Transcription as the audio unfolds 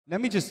Let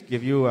me just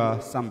give you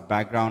some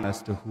background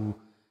as to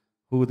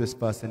who this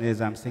person is.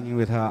 I'm singing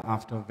with her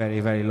after a very,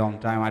 very long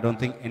time. I don't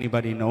think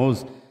anybody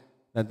knows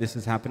that this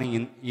is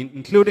happening,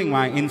 including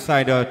my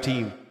insider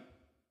team.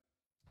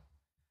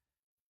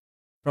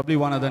 Probably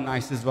one of the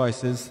nicest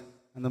voices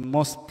and the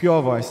most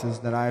pure voices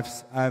that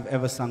I've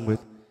ever sung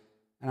with.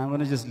 And I'm going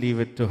to just leave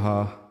it to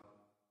her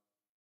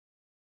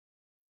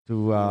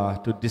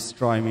to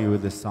destroy me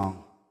with this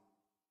song.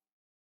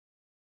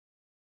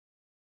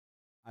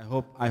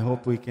 I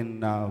hope we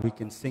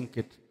can sync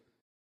it.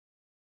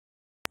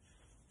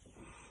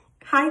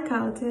 Hi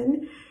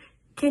Carlton,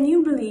 can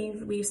you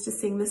believe we used to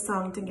sing this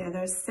song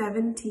together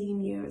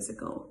 17 years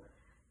ago?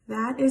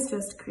 That is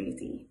just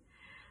crazy.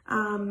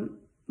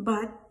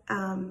 But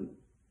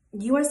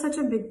you are such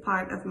a big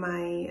part of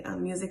my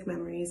music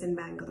memories in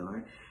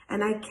Bangalore,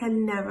 and I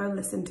can never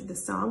listen to the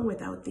song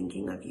without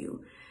thinking of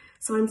you.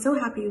 So I'm so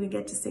happy we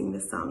get to sing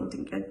this song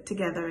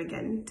together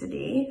again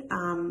today.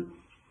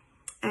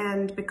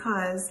 And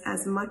because,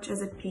 as much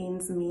as it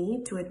pains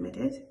me to admit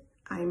it,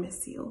 I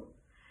miss you.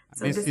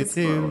 So this is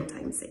for old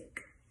time's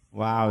sake.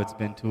 Wow, it's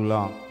been too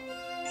long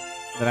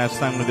that I've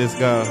sung with this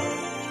girl.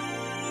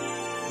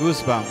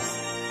 Goosebumps.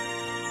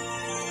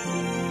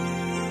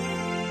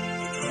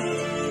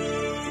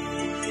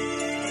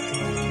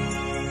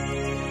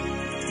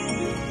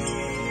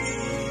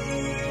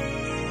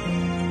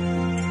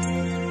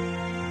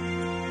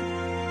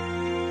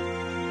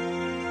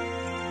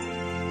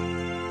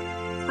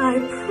 I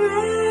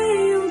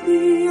pray you'll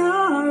be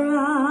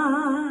alright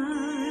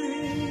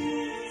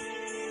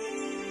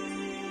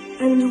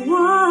and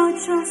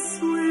watch us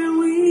where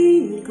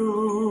we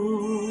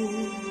go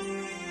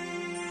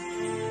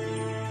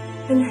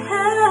and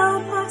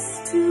help us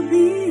to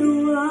be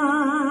wise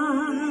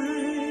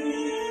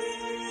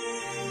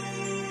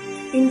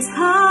in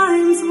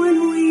times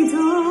when we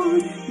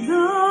don't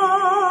know.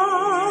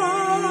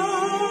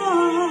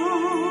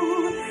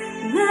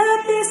 Let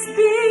this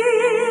be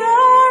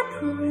our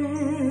prayer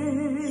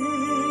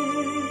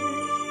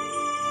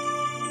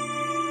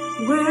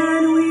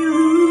when we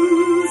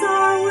lose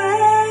our way.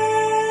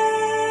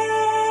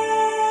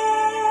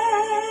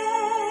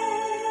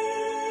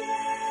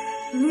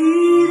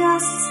 Lead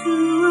us to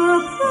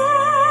a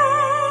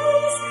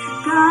place,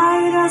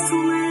 guide us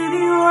with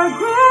your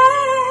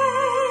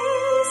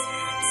grace,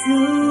 to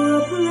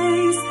a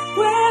place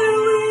where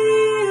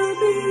we'll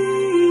be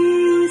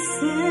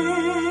safe.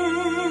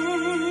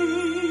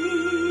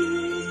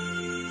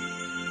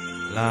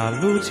 La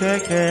luce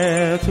che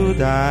tu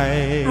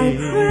dai, I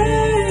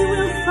pray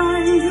we'll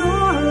find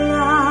your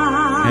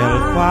light, nel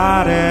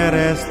cuore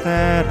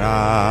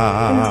resterà,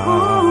 and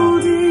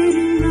hold it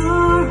in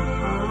our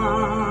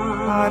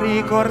heart. a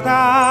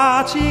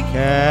ricordarci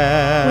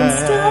che When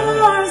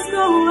stars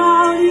go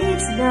out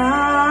each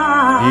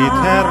night,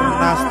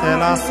 eterna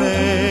stella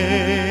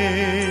sei.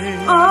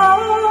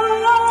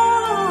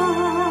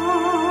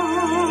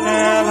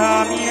 È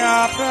la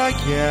mia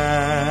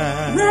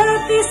preghiera,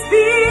 let this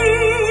be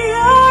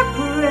our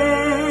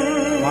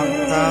prayer.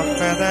 quanta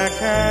fede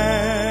che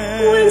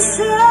When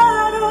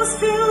shadows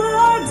fill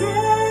our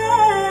day,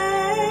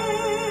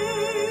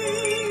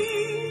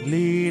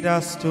 lead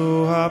us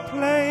to a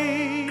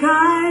place,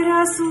 guide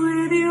us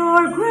with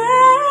your grace.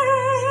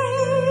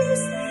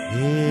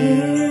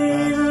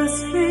 Give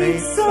us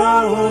faith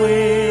so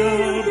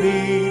we'll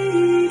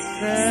be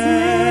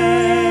saved.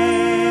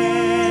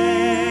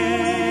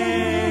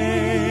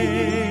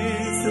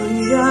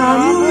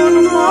 Sogniamo un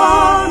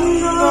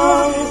mondo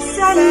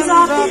senza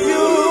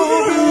più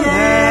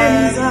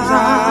violenza,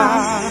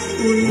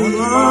 un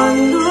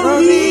mondo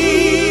di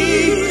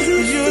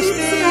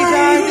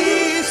giustizia e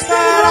di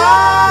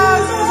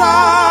speranza,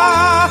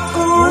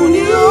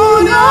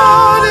 ognuno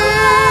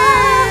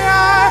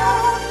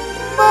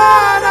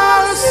mano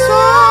al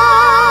suo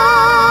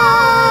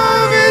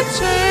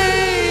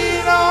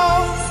vicino,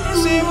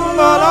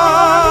 simbolo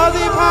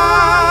di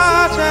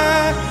pace,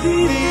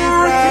 di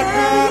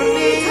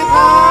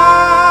fraternità.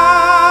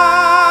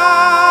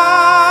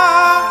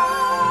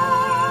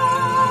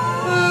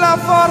 La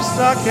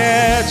forza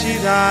che ci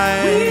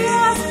dai,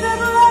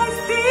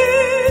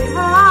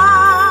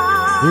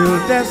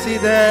 il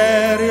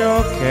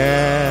desiderio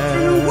che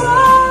unione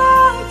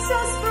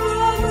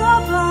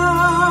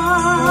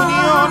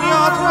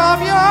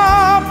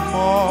troviamo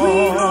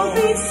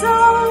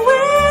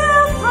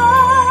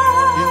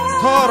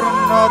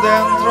intorno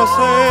dentro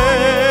sé.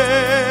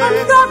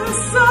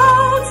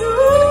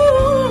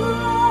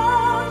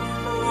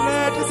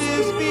 Let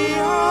this be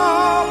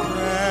our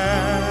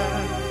prayer,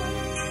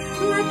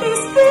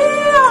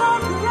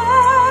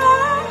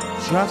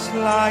 just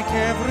like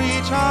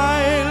every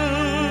child.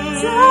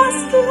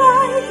 Just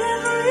like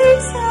every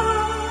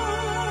child,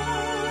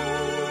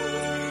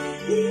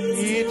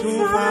 Need to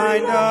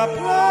find a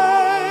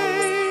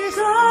place,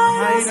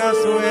 guide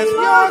us with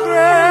your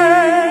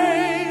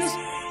grace,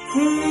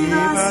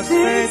 give us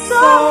faith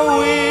so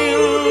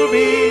we'll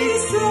be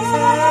saved.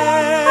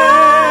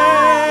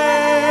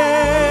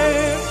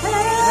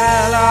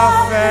 È la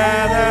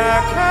fede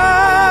che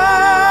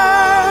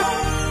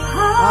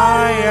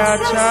I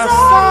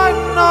just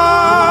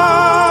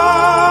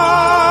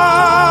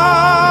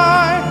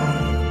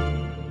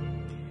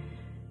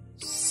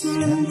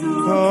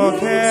Sento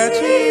che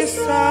ci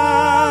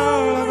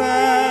salverà.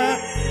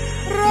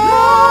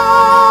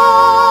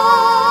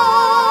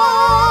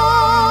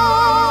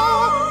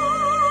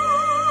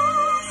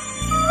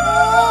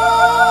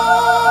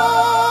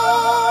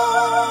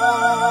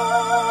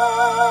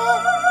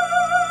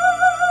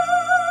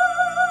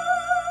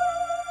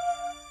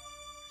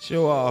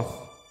 Show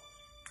off.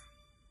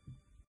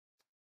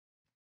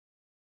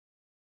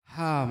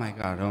 Oh my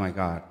God, oh my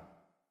God.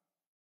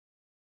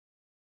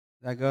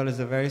 That girl is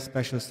a very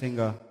special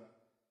singer.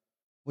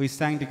 We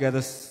sang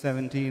together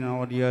 17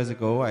 odd years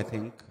ago, I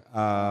think.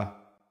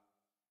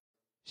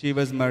 She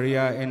was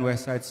Maria in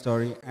West Side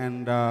Story,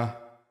 and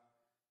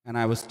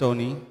I was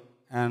Tony.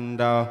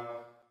 And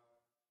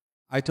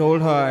I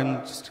told her,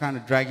 and just kind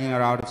of dragging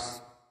her out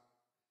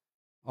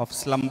of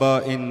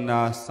slumber in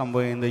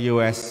somewhere in the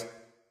US.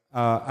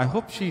 I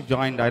hope she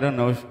joined. I don't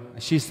know.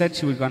 She said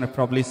she was going to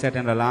probably set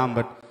an alarm,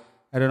 but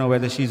I don't know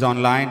whether she's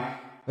online.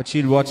 But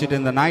she'll watch it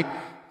in the night.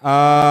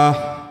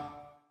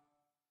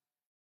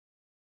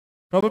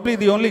 Probably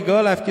the only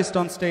girl I've kissed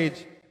on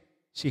stage.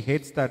 She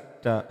hates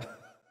that.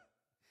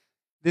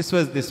 This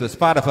was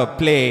part of a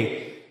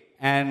play,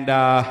 and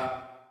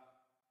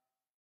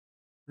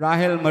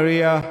Rahael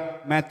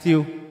Maria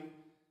Mathew,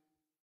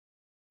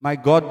 my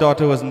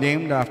goddaughter, was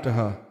named after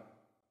her.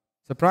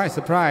 Surprise,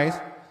 surprise.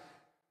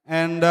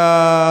 And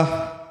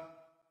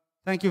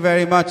thank you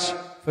very much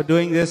for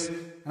doing this.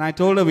 And I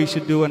told her we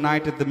should do a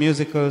night at the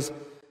musicals,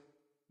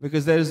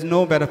 because there is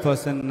no better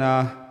person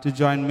to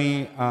join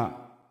me.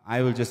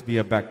 I will just be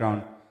a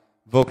background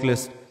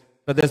vocalist,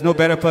 but there's no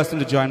better person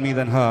to join me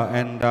than her.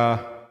 And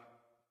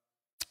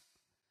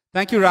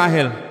thank you,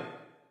 Rahael.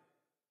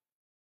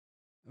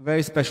 A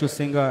very special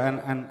singer,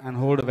 and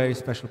hold a very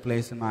special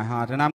place in my heart. And I'm